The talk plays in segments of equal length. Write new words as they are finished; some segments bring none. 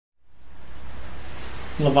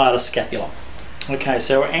Levator scapula. Okay,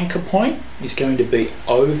 so our anchor point is going to be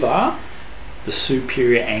over the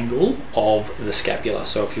superior angle of the scapula.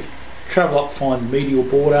 So if you travel up, find the medial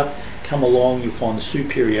border, come along, you'll find the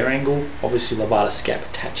superior angle. Obviously Levator scap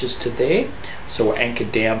attaches to there, so we're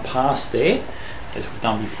anchored down past there, as we've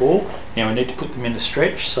done before. Now we need to put them in a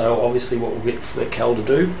stretch, so obviously what we'll get the cal to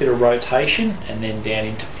do, bit of rotation and then down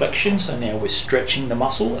into flexion. So now we're stretching the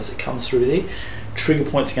muscle as it comes through there. Trigger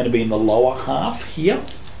point's going to be in the lower half here.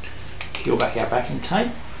 Peel back our backing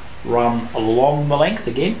tape, run along the length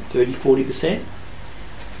again, 30-40%,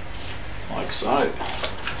 like so.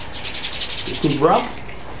 A good rub.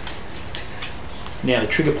 Now the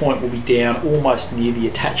trigger point will be down almost near the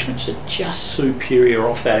attachment, so just superior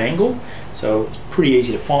off that angle. So it's pretty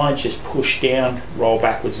easy to find, just push down, roll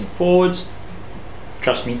backwards and forwards.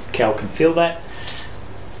 Trust me, cal can feel that.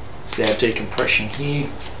 It's our decompression here,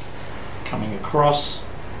 coming across,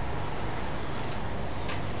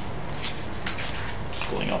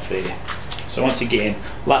 pulling off there. So once again,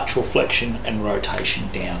 lateral flexion and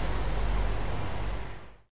rotation down.